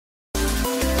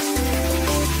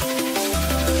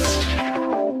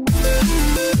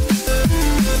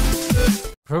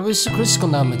प्रभु यीशु ख्रीष्टको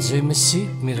नाममा जय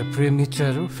मसीह। मेरा प्रिय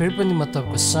मित्रहरू, फेरि पनि म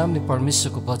तपाईँको सामने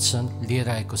परमेश्वरको वचन लिएर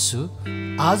आएको छु।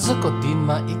 आजको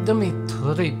दिनमा एकदमै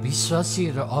थोरै विश्वासी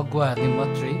र अगुवाहरूले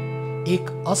मात्रै एक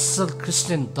असल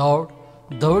क्रिस्चियन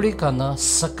दौडिकन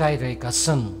सकाइरहेका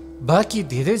छन्। बाँकी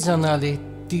धेरैजनाले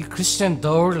ती क्रिस्चियन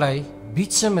दौडलाई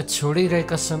बिचमा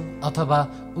छोडिरहेका छन् अथवा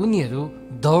उनीहरू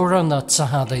दौडन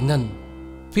चाहँदैनन्।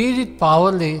 प्रेरित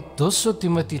पावलले दोस्रो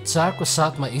तिमोथी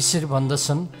 4:7 यसरी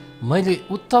भन्दछन्, मैले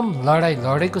उत्तम लडाई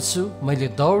लडेको छु, मैले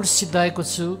दौड सिद्धाएको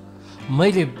छु,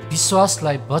 मैले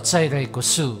विश्वासलाई बचाइरहेको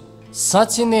छु।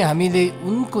 साँच्चै नै हामीले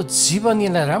उनको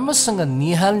जीवनीलाई राम्रोसँग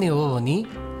निहाल्ने हो भने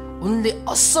उनले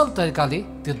असल तरिकाले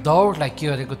त्यो दौडलाई के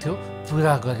गरेको थियो,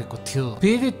 पुरा गरेको थियो।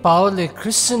 प्रेरित पावलले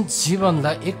क्रिस्चियन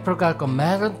जीवनलाई एक प्रकारको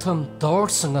म्याराथन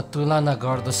दौडसँग तुलना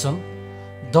गर्दछन्।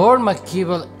 दौडमा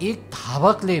केवल एक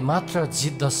धावकले मात्र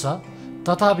जित्दछ,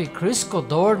 तथापि ख्रिस्टको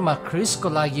दौडमा ख्रिस्टको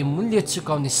लागि मूल्य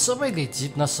चुकाउने सबैले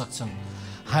जित्न सक्छन्।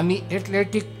 हामी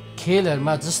एथलेटिक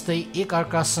खेलहरूमा जस्तै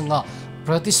एकअर्कासँग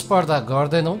प्रतिस्पर्धा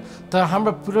गर्दैनौँ, तर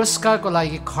हाम्रो पुरस्कारको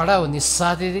लागि खडा हुने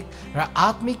शारीरिक र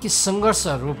आत्मिक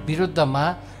सङ्घर्षहरू विरुद्धमा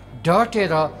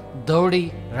डटेर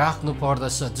दौडिराख्नु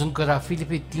पर्दछ, जुन कुरा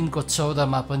फिलिपी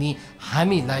 3:14 पनि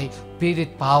हामीलाई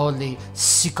प्रेरित पावलले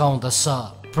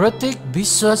सिकाउँदछ। प्रत्येक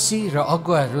विश्वासी र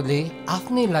अगुवाहरूले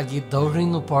आफ्नै लागि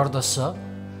दौडिनु पर्दछ।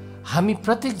 हामी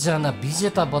प्रत्येकजना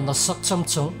विजेता बन्न सक्षम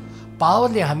छौँ।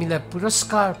 पावलले हामीलाई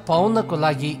पुरस्कार पाउनको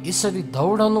लागि यसरी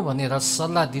दौडनु भनेर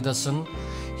सल्लाह दिँदछन्।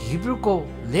 हिब्रूको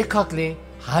लेखकले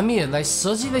हामीहरूलाई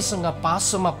सजिलैसँग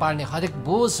पासोमा पार्ने हरेक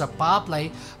बोझ र पापलाई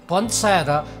पन्छाएर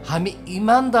हामी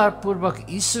इमान्दारपूर्वक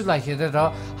यीशुलाई हेरेर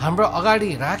हाम्रो अगाडि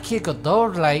राखिएको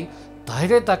दौडलाई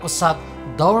धैर्यताको साथ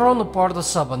दौडाउनु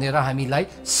पर्दछ भनेर हामीलाई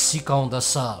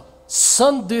सिकाउँदछ।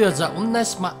 सन्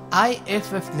 2019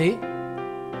 आइएफएफले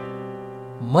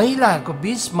महिलाहरूको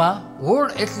बीचमा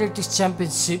वर्ल्ड एथलेटिक्स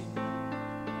च्याम्पियनसिप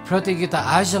प्रतियोगिता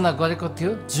आयोजना गरेको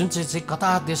थियो, जुन चाहिँ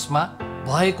कतार देशमा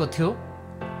भएको थियो।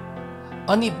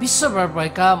 अनि विश्वभर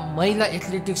भएका महिला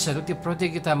एथलेटिक्सहरू त्यो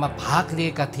प्रतियोगितामा भाग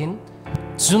लिएका थिइन्,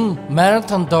 जुन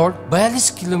म्याराथन दौड 42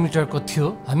 किलोमिटरको थियो।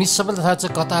 हामी सबैलाई थाहा छ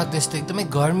कतार देश त एकदमै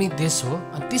गर्मी देश हो,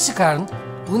 अनि त्यसै कारण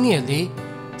उनीहरूले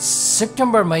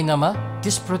सेप्टेम्बर महिनामा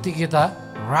त्यस प्रतियोगिता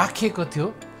राखेको थियो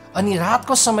अनि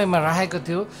रातको समयमा राखेको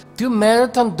थियो। त्यो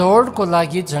म्याराथन दौडको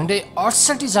लागि झन्डै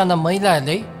 68 जना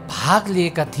महिलाहरूले भाग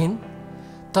लिएका थिइन्,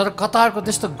 तर कतारको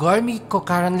त्यस्तो गर्मीको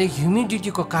कारणले,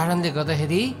 ह्युमिडिटीको कारणले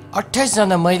गर्दाखेरि 28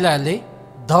 जना महिलाहरूले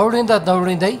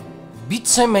दौडिँदै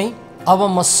बिचमै अब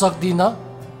म सक्दिनँ,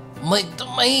 म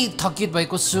एकदमै थकित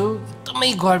भएको छु, एकदमै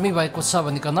गर्मी भएको छ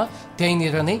भनिकन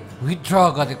त्यहीँनिर नै विथड्र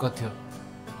गरेको थियो,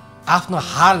 आफ्नो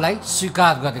हारलाई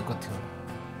स्वीकार गरेको थियो।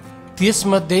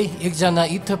 त्यसमध्ये एकजना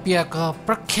इथियोपियाका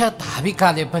प्रख्यात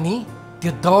धाविकाले पनि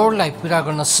त्यो दौडलाई पुरा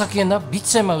गर्न सकेन,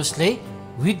 बिचैमा उसले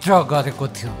विथड्र गरेको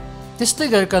थियो। त्यस्तै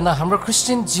गरिकन हाम्रो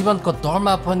क्रिस्चियन जीवनको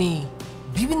दौडमा पनि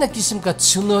विभिन्न किसिमका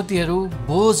चुनौतीहरू,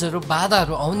 बोझहरू,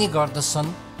 बाधाहरू आउने गर्दछन्।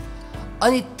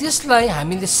 अनि त्यसलाई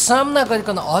हामीले सामना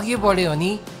गरिकन अघि बढ्यो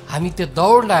भने हामी त्यो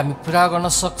दौडलाई हामी पुरा गर्न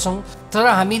सक्छौँ। तर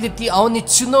हामीले ती आउने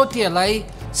चुनौतीहरूलाई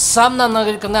सामना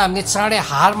नगरिकन हामीले चाँडै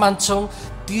हार मान्छौँ।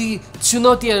 ती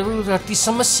चुनौतीहरू र ती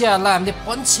समस्याहरूलाई हामीले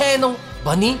पन्छ्याएनौँ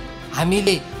भने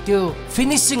हामीले त्यो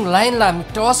फिनिसिङ लाइनलाई हामी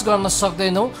टच गर्न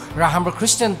सक्दैनौँ र हाम्रो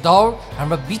क्रिस्चियन दौड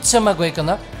हाम्रो बिचमा गइकन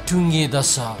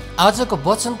टुङ्गिदछ। आजको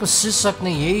वचनको शीर्षक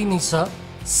नै यही नै छ,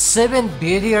 7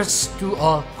 barriers to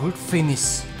a good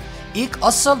finish। एक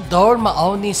असल दौडमा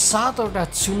आउने 7वटा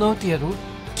चुनौतीहरू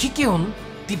के हुन्,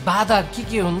 ती बाधाहरू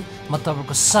के हुन्, म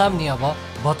तपाईँको सामने अब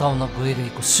बताउन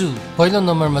गइरहेको छु। पहिलो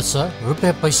नम्बरमा छ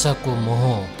रुपियाँ पैसाको मोह।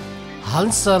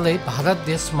 हालसालै भारत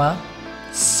देशमा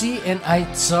CNI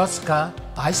चर्चका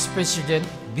भाइस प्रेसिडेन्ट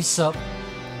बिशप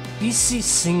PC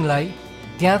सिंहलाई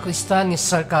त्यहाँको स्थानीय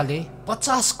सरकारले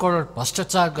 50 करोड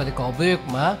भ्रष्टाचार गरेको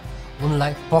अभियोगमा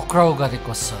उनलाई पक्राउ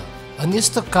गरेको छ। अनि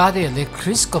यस्तो कार्यहरूले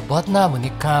ख्रिस्टको बदनाम हुने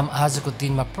काम आजको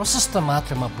दिनमा प्रशस्त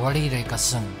मात्रामा बढिरहेका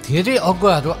छन्। धेरै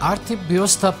अगुवाहरू आर्थिक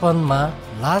व्यवस्थापनमा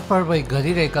लापरवाही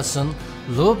गरिरहेका छन्।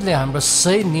 लोभले हाम्रो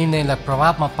सही निर्णयलाई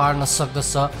प्रभावमा पार्न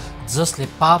सक्दछ, जसले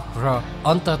पाप र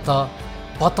अन्ततः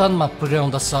पतनमा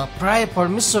पुर्याउँदछ। प्राय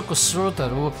परमेश्वरको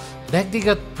स्रोतहरू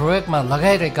व्यक्तिगत प्रयोगमा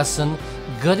लगाइरहेका छन्।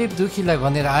 गरिब दुखीलाई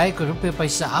भनेर आएको रुपियाँ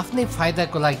पैसा आफ्नै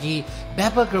फाइदाको लागि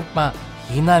व्यापक रूपमा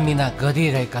हिनामिना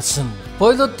गरिरहेका छन्।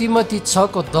 पहिलो तिमोथी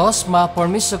 6:10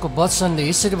 परमेश्वरको वचनले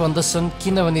यसरी भन्दछन्,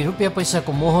 किनभने रुपियाँ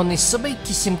पैसाको मोह नै सबै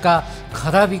किसिमका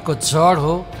खराबीको जड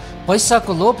हो।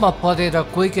 पैसाको लोभमा परेर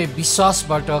कोही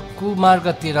विश्वासबाट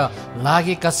कुमार्गतिर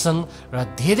लागेका छन् र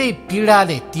धेरै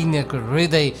पीडाले तिनीहरूको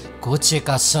हृदय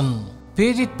घोचेका छन्।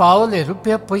 प्रेरित पावलले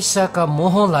रुपियाँ पैसाका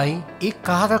मोहलाई एक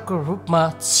कारकको रूपमा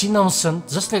चिनाउँछन्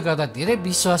जसले गर्दा धेरै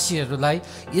विश्वासीहरूलाई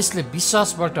यसले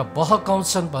विश्वासबाट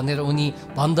बहकाउँछन् भनेर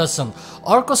उनी भन्दछन्।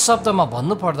 अर्को शब्दमा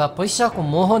भन्नुपर्दा पैसाको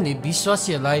मोहले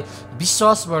विश्वासीहरूलाई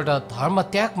विश्वासबाट धर्म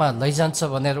त्यागमा लैजान्छ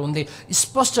भनेर उनले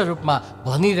स्पष्ट रूपमा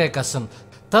भनिरहेका छन्।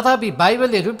 तथापि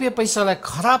बाइबलले रुपियाँ पैसालाई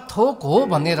खराब थोक हो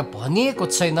भनेर भनिएको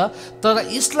छैन,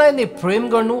 तर यसलाई नै प्रेम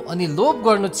गर्नु अनि लोभ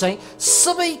गर्नु चाहिँ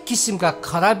सबै किसिमका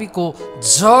खराबीको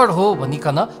जड हो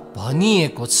भनिकन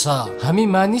भनिएको छ। हामी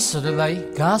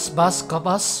मानिसहरूलाई घाँस बाँस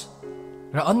कपास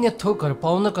र अन्य थोकहरू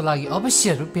पाउनको लागि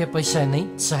अवश्य रुपियाँ पैसा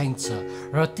नै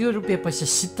चाहिन्छ र त्यो रुपियाँ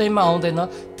पैसा सित्तैमा आउँदैन।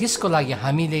 त्यसको लागि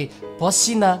हामीले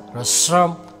पसिना र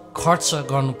श्रम खर्च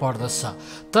गर्नु पर्दछ।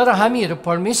 तर हामीहरू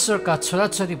परमेश्वरका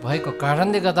छोराछोरी भएको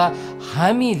कारणले गर्दा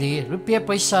हामीले रुपियाँ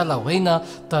पैसालाई होइन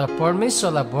तर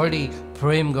परमेश्वरलाई बढी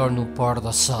प्रेम गर्नु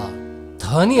पर्दछ।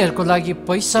 धनीहरूको लागि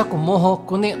पैसाको मोह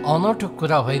कुनै अनौठो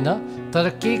कुरा होइन,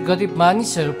 तर केही गरिब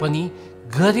मानिसहरू पनि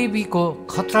गरिबीको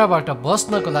खतराबाट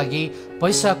बस्नको लागि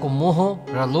पैसाको मोह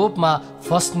र लोभमा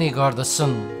फस्ने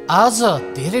गर्दछन्।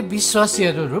 आज धेरै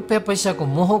विश्वासीहरू रुपियाँ पैसाको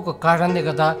मोहको कारणले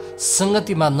गर्दा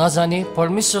सङ्गतिमा नजाने,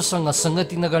 परमेश्वरसँग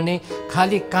सङ्गति नगर्ने,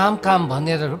 खालि काम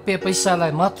भनेर रुपियाँ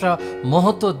पैसालाई मात्र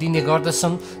महत्त्व दिने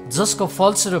गर्दछन्, जसको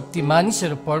फलस्वरूप ती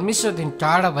मानिसहरू परमेश्वरदेखि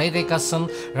टाढा भइरहेका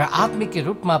छन् र आत्मिक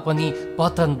रूपमा पनि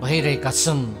पतन भइरहेका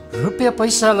छन्। रुपियाँ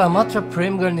पैसालाई मात्र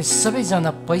प्रेम गर्ने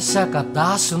सबैजना पैसाका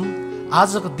दास हुन्।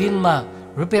 आजको दिनमा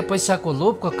रुपियाँ पैसाको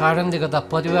लोभको कारणले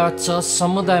गर्दा परिवार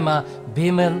समुदायमा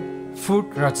बेमेल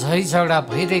फुट र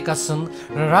झैझगडा भइरहेका छन्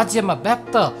र राज्यमा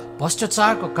व्याप्त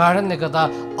भ्रष्टाचारको कारणले गर्दा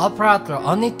अपराध र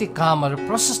अनैतिक कामहरू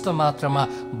प्रशस्त मात्रामा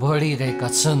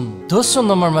बढिरहेका छन्। दोस्रो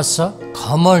नम्बरमा छ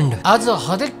घमण्ड। आज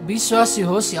हरेक विश्वासी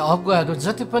होस् या अगुवाहरू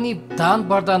जति पनि दान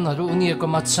वरदानहरू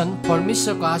उनीहरूकोमा छन्,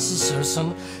 परमेश्वरको आशिषहरू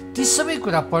छन्, ती सबै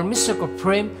कुरा परमेश्वरको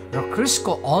प्रेम र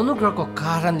ख्रीष्टको अनुग्रहको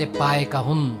कारणले पाएका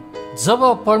हुन्।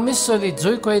 जब परमेश्वरले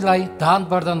जो कोहीलाई दान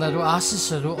वरदानहरू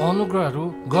आशिषहरू अनुग्रहहरू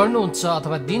गर्नुहुन्छ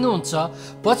अथवा दिनुहुन्छ,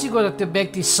 पछि गएर त्यो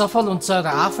व्यक्ति सफल हुन्छ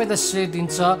र आफैलाई श्रेय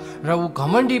दिन्छ र ऊ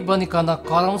घमण्डी बनिकन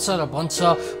कराउँछ र भन्छ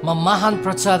म महान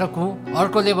प्रचारक हुँ,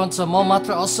 अर्कोले भन्छ म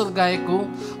मात्र असल गायक हुँ,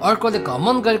 अर्कोले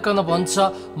घमण्ड गरिकन भन्छ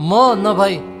म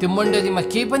नभए त्यो मण्डलीमा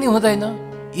केही पनि हुँदैन।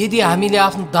 यदि हामीले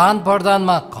आफ्नो दान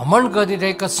वरदानमा घमण्ड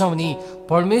गरिरहेका छौँ भने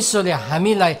परमेश्वरले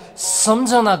हामीलाई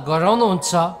सम्झना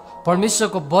गराउनुहुन्छ।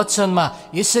 परमेश्वरको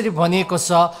वचनमा यसरी भनिएको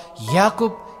छ,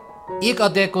 याकुब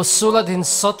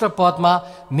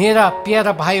 1:16-17 मेरा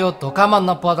प्यारा भाइ हो, धोकामा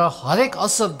नपर, हरेक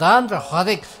असल दान र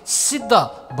हरेक सिद्ध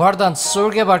वरदान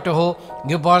स्वर्गबाट हो,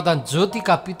 यो वरदान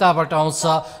ज्योतिका पिताबाट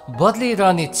आउँछ,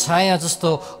 बदलिरहने छाया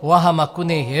जस्तो उहाँमा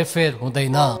कुनै हेरफेर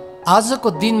हुँदैन। आजको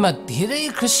दिनमा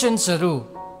धेरै क्रिस्चियन्सहरू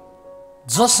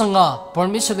जससँग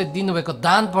परमेश्वरले दिनुभएको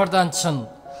दान वरदान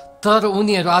छन्, तर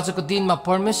उनीहरू आजको दिनमा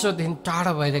परमेश्वरदेखि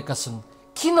टाढा भइरहेका छन्।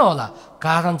 किन होला?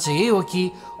 कारण चाहिँ यही हो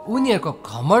कि उनीहरूको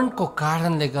घमण्डको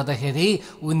कारणले गर्दाखेरि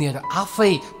उनीहरू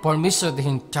आफै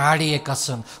परमेश्वरदेखि टाढिएका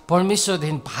छन्,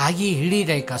 परमेश्वरदेखि भागी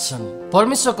हिँडिरहेका छन्।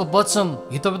 परमेश्वरको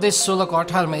वचन हितोपदेश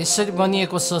 16:18 यसरी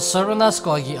भनिएको छ, सर्वनाशको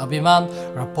अघि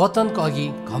अभिमान र पतनको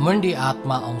अघि घमण्डी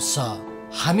आत्मा आउँछ।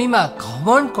 हामीमा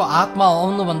घमण्डको आत्मा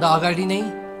आउनुभन्दा अगाडि नै,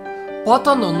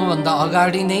 पतन हुनुभन्दा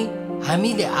अगाडि नै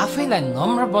हामीले आफैलाई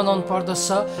नम्र बनाउनु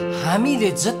पर्दछ।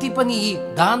 हामीले जति पनि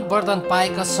यी दान वरदान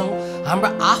पाएका छौँ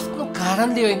हाम्रो आफ्नो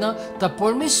कारणले होइन, तर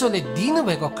परमेश्वरले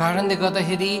दिनुभएको कारणले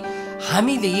गर्दाखेरि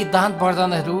हामीले यी दान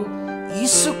वरदानहरू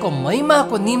यीशुको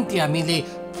महिमाको निम्ति हामीले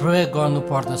प्रयोग गर्नु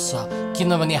पर्दछ।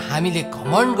 किनभने हामीले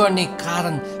घमण्ड गर्ने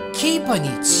कारण केही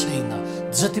पनि छैन।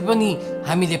 जति पनि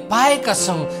हामीले पाएका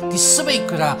छौँ ती सबै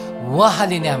कुरा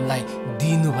उहाँले नै हामीलाई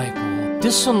दिनुभएको हो।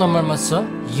 तेस्रो नम्बरमा छ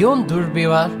यौन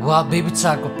दुर्व्यवहार वा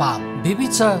व्यभिचारको पाप।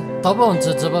 व्यभिचार तब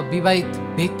हुन्छ जब विवाहित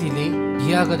व्यक्तिले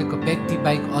बिहा गरेको व्यक्ति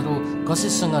बाहेक अरू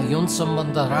कसैसँग यौन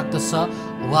सम्बन्ध राख्दछ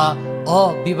वा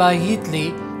अविवाहितले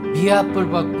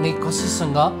बिहापूर्वक नै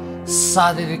कसैसँग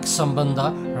शारीरिक सम्बन्ध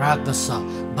राख्दछ।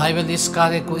 बाइबलले यस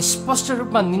कार्यको स्पष्ट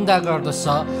रूपमा निन्दा गर्दछ।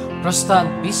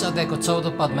 प्रस्थान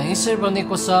 20:14 यसरी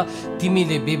भनेको छ,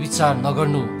 तिमीले व्यभिचार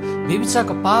नगर्नु।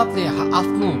 व्यभिचारको पापले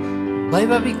आफ्नो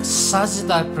वैवाहिक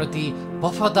साझेदार प्रति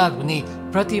वफादार हुने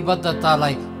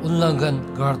प्रतिबद्धतालाई उल्लङ्घन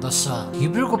गर्दछ।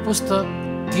 हिब्रूको पुस्तक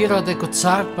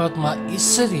 13:4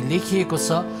 यसरी लेखिएको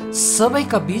छ,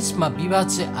 सबैका बीचमा विवाद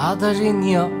चाहिँ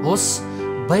आदरणीय होस्,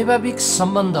 वैवाहिक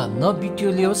सम्बन्ध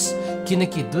नबिटुलियोस्,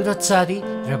 किनकि दुराचारी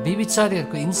र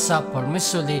व्यभिचारीहरूको इन्साफ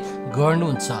परमेश्वरले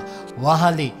गर्नुहुन्छ।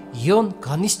 उहाँले यौन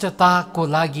घनिष्ठताको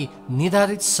लागि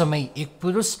निर्धारित समय एक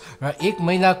पुरुष र एक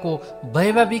महिलाको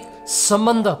वैवाहिक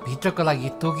सम्बन्ध भित्रको लागि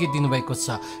तोकिदिनु भएको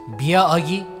छ। बिहा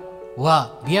अघि वा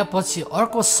बिहापछि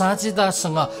अर्को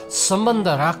साझेदारसँग सम्बन्ध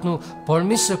राख्नु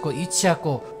परमेश्वरको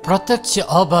इच्छाको प्रत्यक्ष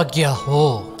अवज्ञा हो।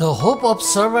 द होप अफ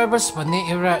सर्भाइभर्स भन्ने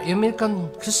एउटा अमेरिकन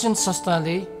क्रिस्चियन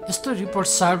संस्थाले यस्तो रिपोर्ट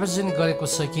सार्वजनिक गरेको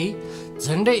छ कि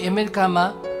झन्डै अमेरिकामा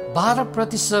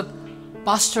 12%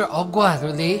 पास्टर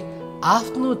अगुवाहरूले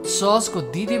आफ्नो चर्चको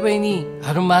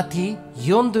दिदीबहिनीहरूमाथि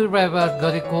यौन दुर्व्यवहार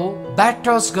गरेको, ब्याड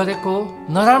टच गरेको,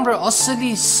 नराम्रो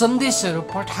असली सन्देशहरू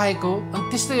पठाएको, अनि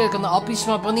त्यस्तै गरिकन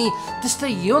अफिसमा पनि त्यस्तै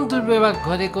यौन दुर्व्यवहार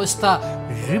गरेको यस्ता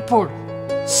रिपोर्ट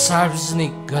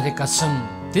सार्वजनिक गरेका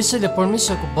छन्। त्यसैले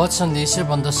परमेश्वरको वचनले यसरी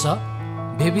भन्दछ,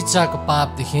 व्यभिचारको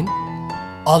पापदेखि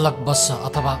अलग बस्छ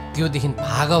अथवा त्योदेखि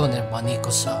भाग भनेर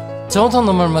भनिएको छ। 4औं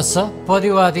नम्बरमा छ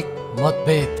पारिवारिक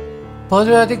मतभेद।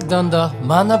 पारिवारिक द्वन्द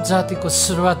मानव जातिको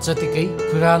सुरुवात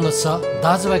जतिकै पुरानो छ।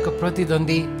 दाजुभाइको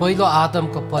प्रतिद्वन्दी पहिलो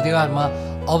आदमको परिवारमा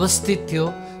अवस्थित थियो।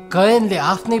 कैनले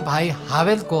आफ्नै भाइ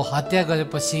हावेलको हत्या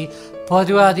गरेपछि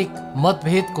पारिवारिक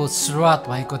मतभेदको सुरुवात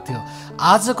भएको थियो।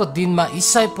 आजको दिनमा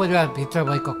इसाई परिवारभित्र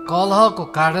भएको कलहको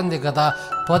कारणले गर्दा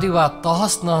परिवार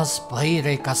तहस नहस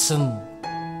भइरहेका छन्।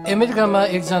 अमेरिकामा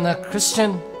एकजना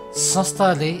क्रिस्चियन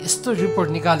संस्थाले यस्तो रिपोर्ट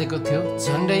निकालेको थियो,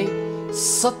 झन्डै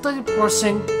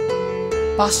 70%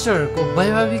 पास्टरहरूको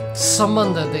वैवाहिक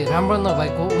सम्बन्धले राम्रो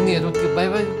नभएको, उनीहरू त्यो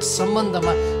वैवाहिक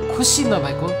सम्बन्धमा खुसी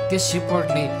नभएको त्यस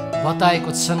रिपोर्टले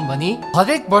बताएको छन् भने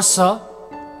हरेक वर्ष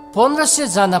 1500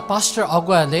 जना पास्टर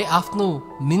अगुवाले आफ्नो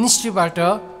मिनिस्ट्रीबाट,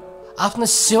 आफ्नो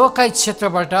सेवाकाई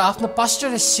क्षेत्रबाट, आफ्नो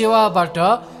पास्टर सेवाबाट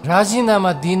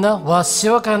राजीनामा दिन वा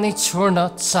सेवाकाई छोड्न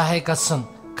चाहेका छन्।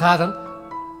 कारण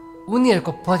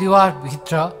उनीहरूको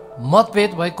परिवारभित्र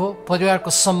मतभेद भएको, परिवारको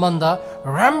सम्बन्ध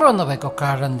राम्रो नभएको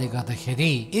कारणले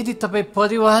गर्दाखेरि। यदि तपाईँ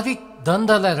पारिवारिक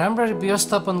द्वन्द्वलाई राम्ररी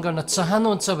व्यवस्थापन गर्न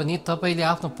चाहनुहुन्छ भने तपाईँले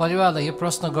आफ्नो परिवारलाई यो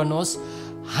प्रश्न गर्नुहोस्,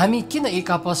 हामी किन एक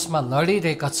आपसमा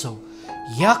लडिरहेका छौँ?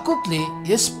 याकुबले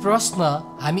यस प्रश्न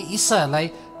हामी ईसालाई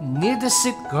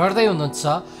निर्देशित गर्दै हुनुहुन्छ।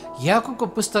 याकुबको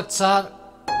पुस्तक 4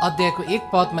 अध्यायको 1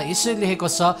 पदमा यसरी लेखेको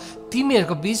छ,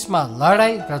 तिमीहरूको बीचमा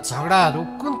लडाई र झगडाहरू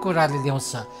कुन कुराले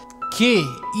ल्याउँछ? के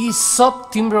यी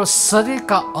सब तिम्रो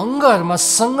शरीरका अङ्गहरूमा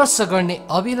सङ्घर्ष गर्ने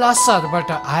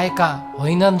अभिलाषाहरूबाट आएका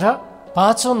होइनन् र?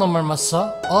 5औं नम्बरमा छ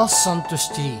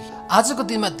असन्तुष्टि। आजको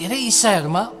दिनमा धेरै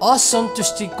इसाईहरूमा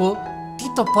असन्तुष्टिको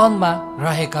तितोपनमा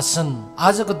रहेका छन्।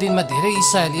 आजको दिनमा धेरै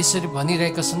इसाईहरूले यसरी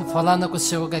भनिरहेका छन्, फलानाको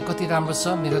सेवाकाई कति राम्रो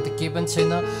छ, मेरो त केही पनि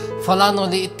छैन।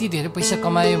 फलानाले यति धेरै पैसा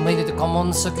कमायो, मैले त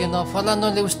कमाउन सकेन।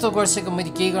 फलानाले उस्तो गर्छ,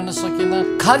 मैले केही गर्न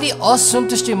सकेन। खालि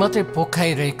असन्तुष्टि मात्रै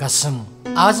पोखाइरहेका छन्।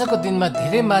 आजको दिनमा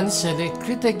धेरै मानिसहरूले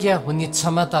कृतज्ञ हुने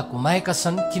क्षमता गुमाएका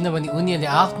छन्, किनभने उनीहरूले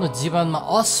आफ्नो जीवनमा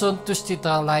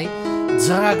असन्तुष्टितालाई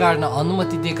जरा गाड्न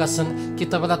अनुमति दिएका छन्। के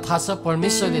तपाईँलाई थाहा छ,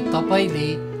 परमेश्वरले तपाईँले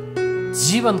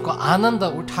जीवनको आनन्द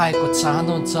उठाएको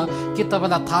चाहनुहुन्छ? के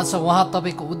तपाईँलाई थाहा छ, उहाँ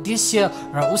तपाईँको उद्देश्य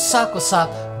र उत्साहको साथ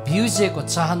भ्युजेको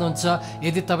चाहनुहुन्छ?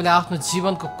 यदि तपाईँले आफ्नो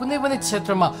जीवनको कुनै पनि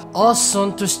क्षेत्रमा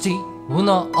असन्तुष्टि हुन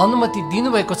अनुमति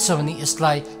दिनुभएको छ भने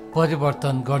यसलाई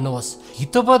परिवर्तन गर्नुहोस्।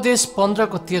 हितोपदेश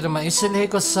 15:13 यसो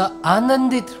लेखेको छ,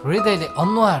 आनन्दित हृदयले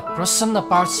अनुहार प्रसन्न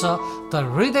पार्छ, तर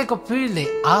हृदयको पीडले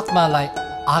आत्मालाई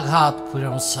आघात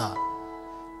पुर्याउँछ।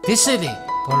 त्यसैले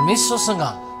परमेश्वरसँग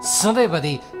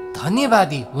सधैँभरि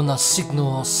धन्यवादी हुन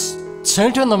सिक्नुहोस्।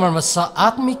 6औं नम्बरमा छ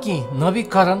आत्मिकी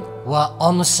नवीकरण वा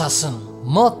अनुशासन।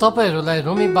 म तपाईँहरूलाई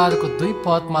रोमी 12:2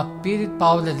 पदमा प्रेरित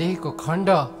पावलले लेखेको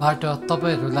खण्डबाट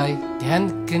तपाईँहरूलाई ध्यान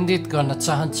केन्द्रित गर्न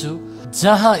चाहन्छु,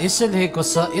 जहाँ यसो लेखेको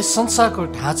छ, यस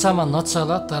संसारको ढाँचामा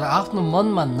नचल, तर आफ्नो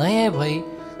मनमा नयाँ भई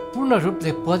पूर्ण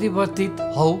रूपले परिवर्तित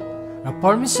हौ र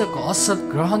परमेश्वरको असल,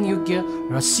 ग्रहणयोग्य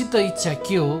र सिद्ध इच्छा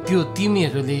के हो त्यो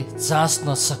तिमीहरूले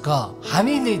जाँच्न सक।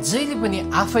 हामीले जहिले पनि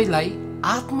आफैलाई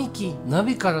आत्मिकी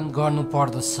नवीकरण गर्नु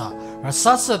पर्दछ र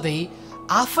साथसाथै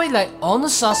आफैलाई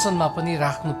अनुशासनमा पनि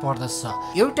राख्नु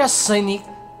पर्दछ। एउटा सैनिक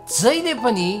जहिले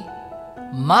पनि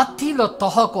माथिल्लो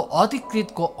तहको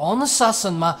अधिकृतको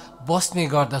अनुशासनमा बस्ने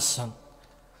गर्दछन्।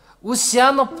 ऊ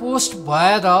सानो पोस्ट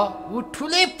भएर ऊ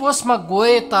ठुलै पोस्टमा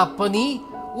गए तापनि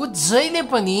ऊ जहिले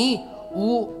पनि ऊ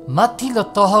माथिल्लो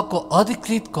तहको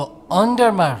अधिकृतको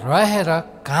अन्डरमा रहेर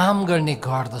काम गर्ने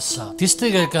गर्दछ। त्यस्तै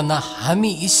गरिकन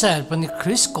हामी इसाईहरू पनि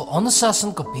ख्रीष्टको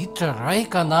अनुशासनको भित्र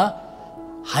रहेकन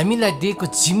हामीलाई दिएको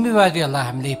जिम्मेवारीलाई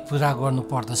हामीले पुरा गर्नु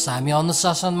पर्दछ। हामी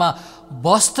अनुशासनमा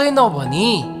बस्दैनौँ भने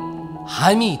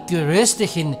हामी त्यो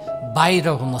रेसदेखि बाहिर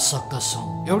हुन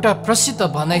सक्दछौँ। एउटा प्रसिद्ध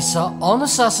भनाइ छ,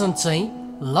 अनुशासन चाहिँ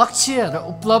लक्ष्य र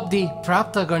उपलब्धि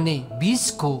प्राप्त गर्ने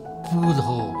बीचको पुल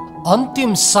हो।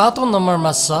 अन्तिम 7औं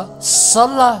नम्बरमा छ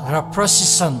सल्लाह र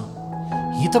प्रशिक्षण।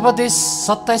 हितोपदेश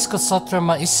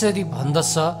 27:17 यसरी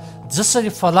भन्दछ, जसरी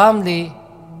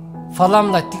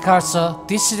फलामलाई तिखार्छ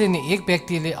त्यसरी नै एक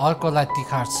व्यक्तिले अर्कोलाई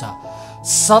तिखार्छ।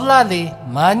 सल्लाहले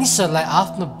मानिसहरूलाई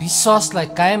आफ्नो विश्वासलाई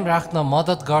कायम राख्न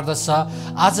मद्दत गर्दछ।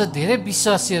 आज धेरै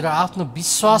विश्वासीहरू आफ्नो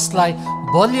विश्वासलाई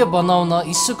बलियो बनाउन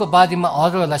यीशुको बारेमा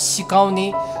अरूहरूलाई सिकाउने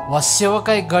वा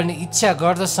सेवाकाई गर्ने इच्छा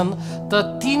गर्दछन्, तर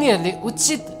तिनीहरूले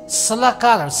उचित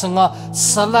सल्लाहकारहरूसँग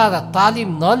सल्लाह र तालिम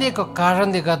नलिएको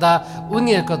कारणले गर्दा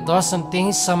उनीहरूको दर्शन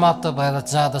त्यही समाप्त भएर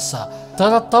जाँदछ।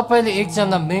 तर तपाईँले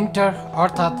एकजना मेन्टर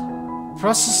अर्थात्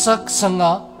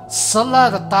प्रशिक्षकसँग सल्लाह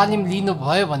र तालिम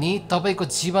लिनुभयो भने तपाईँको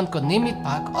जीवनको नियमित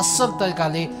भाग असल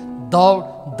तरिकाले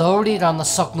दौडिरहन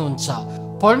सक्नुहुन्छ।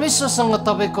 परमेश्वरसँग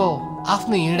तपाईँको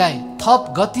आफ्नो हिँडाइ थप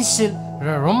गतिशील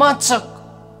र रोमाञ्चक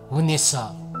हुनेछ।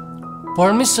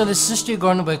 परमेश्वरले सृष्टि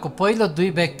गर्नुभएको पहिलो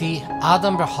 2 व्यक्ति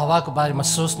आदम र हवाको बारेमा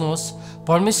सोच्नुहोस्।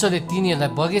 परमेश्वरले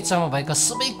तिनीहरूलाई बगैँचामा भएका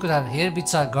सबै कुराहरू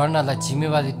हेरविचार गर्नलाई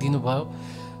जिम्मेवारी दिनुभयो।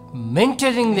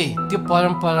 मेन्टरिङले त्यो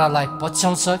परम्परालाई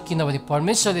पछ्याउँछ, किनभने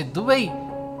परमेश्वरले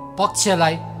दुवै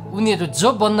पक्षलाई उनीहरू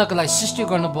जो बन्नको लागि सृष्टि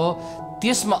गर्नुभयो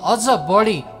त्यसमा अझ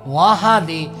बढी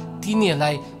उहाँले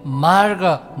तिनीहरूलाई मार्ग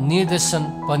निर्देशन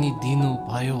पनि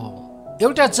दिनुभयो।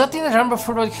 एउटा जति नै राम्रो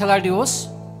फुटबल खेलाडी होस्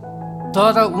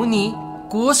तर उनी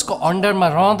कोचको अन्डरमा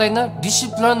रहँदैन,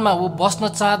 डिसिप्लिनमा ऊ बस्न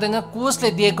चाहँदैन, कोचले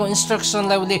दिएको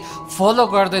इन्स्ट्रक्सनलाई उसले फलो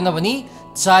गर्दैन भने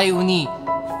चाहे उनी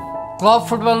क्लब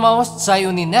फुटबलमा होस् चाहे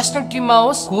उनी नेसनल टिममा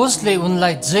होस्, कोचले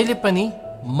उनलाई जहिले पनि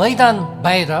मैदान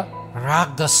बाहिर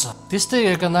राख्दछ। त्यस्तै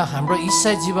गरिकन हाम्रो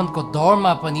इसाई जीवनको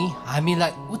दौडमा पनि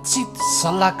हामीलाई उचित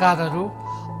सल्लाहकारहरू,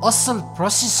 असल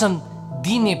प्रशिक्षण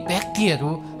दिने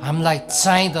व्यक्तिहरू हामीलाई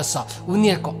चाहिँदछ।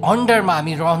 उनीहरूको अन्डरमा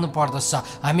हामी रहनु पर्दछ।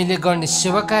 हामीले गर्ने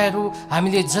सेवाकाहरू,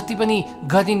 हामीले जति पनि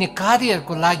गरिने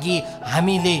कार्यहरूको लागि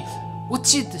हामीले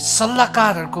उचित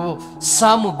सल्लाहकारहरूको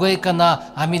सामु गइकन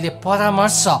हामीले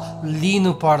परामर्श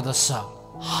लिनु पर्दछ।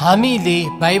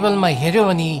 हामीले बाइबलमा हेऱ्यौँ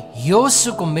भने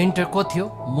योसुको मेन्टर को थियो?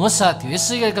 मूसा थियो।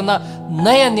 यसै गरिकन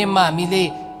नयाँ नियममा हामीले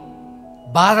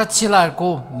 12 चेलाहरूको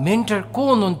मेन्टर को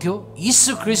हुनुहुन्थ्यो?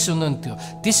 यीशु ख्रीष्ट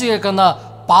हुनुहुन्थ्यो। त्यसै गरिकन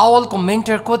पावलको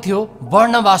मेन्टर को थियो?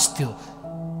 बर्नबास थियो।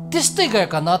 त्यस्तै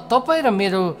गरिकन तपाईँ र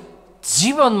मेरो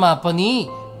जीवनमा पनि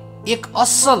एक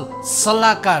असल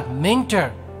सल्लाहकार, मेन्टर,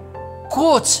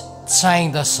 कोच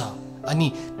चाहिँदछ। अनि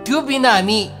त्यो बिना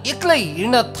हामी एक्लै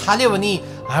हिँड्न थाल्यो भने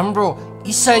हाम्रो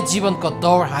इसाई जीवनको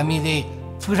दौड हामीले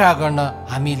पुरा गर्न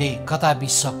हामीले कदापि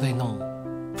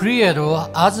सक्दैनौँ। प्रियहरू,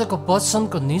 आजको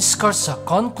वचनको निष्कर्ष,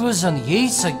 कन्क्लुजन यही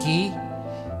छ कि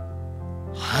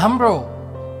हाम्रो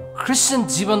क्रिस्चियन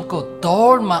जीवनको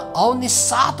दौडमा आउने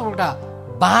 7वटा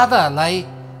बाधालाई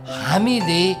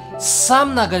हामीले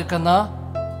सामना गरिकन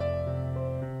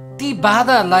ती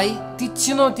बाधालाई, ती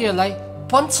चुनौतीहरूलाई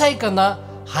पन्छाइकन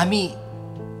हामी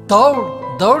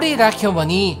दौडिराख्यौँ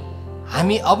भने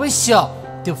हामी अवश्य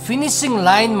त्यो फिनिसिङ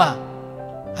लाइनमा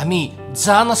हामी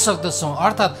जान सक्दछौँ।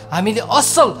 अर्थात् हामीले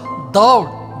असल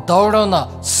दौडाउन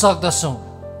सक्दछौँ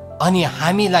अनि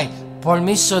हामीलाई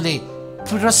परमेश्वरले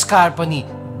पुरस्कार पनि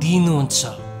दिनुहुन्छ।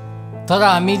 तर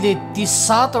हामीले ती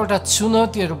 7वटा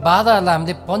चुनौतीहरू, बाधाहरूलाई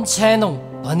हामीले पन्छाएनौँ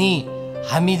भने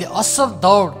हामीले असल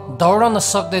दौडाउन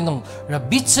सक्दैनौँ र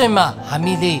बिचैमा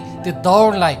हामीले त्यो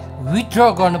दौडलाई विथड्र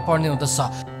गर्नुपर्ने हुँदछ।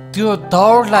 त्यो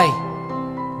दौडलाई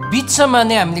बिचमा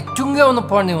नै हामीले टुङ्ग्याउनु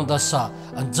पर्ने हुँदछ,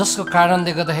 जसको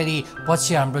कारणले गर्दाखेरि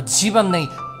पछि हाम्रो जीवन नै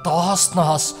तहस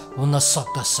नहस हुन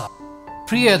सक्दछ।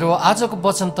 प्रियहरू, आजको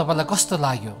वचन तपाईँलाई कस्तो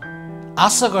लाग्यो?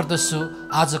 आशा गर्दछु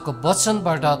आजको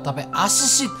वचनबाट तपाईँ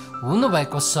आशिषित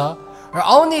हुनुभएको छ र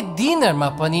आउने दिनहरूमा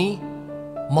पनि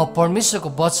म परमेश्वरको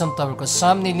वचन तपाईँको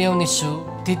सामने ल्याउनेछु।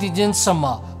 त्यति दिनसम्म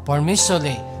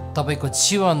परमेश्वरले तपाईँको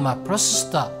जीवनमा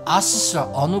प्रशस्त आशिष र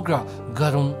अनुग्रह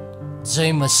गरून्।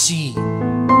 जय मसीह।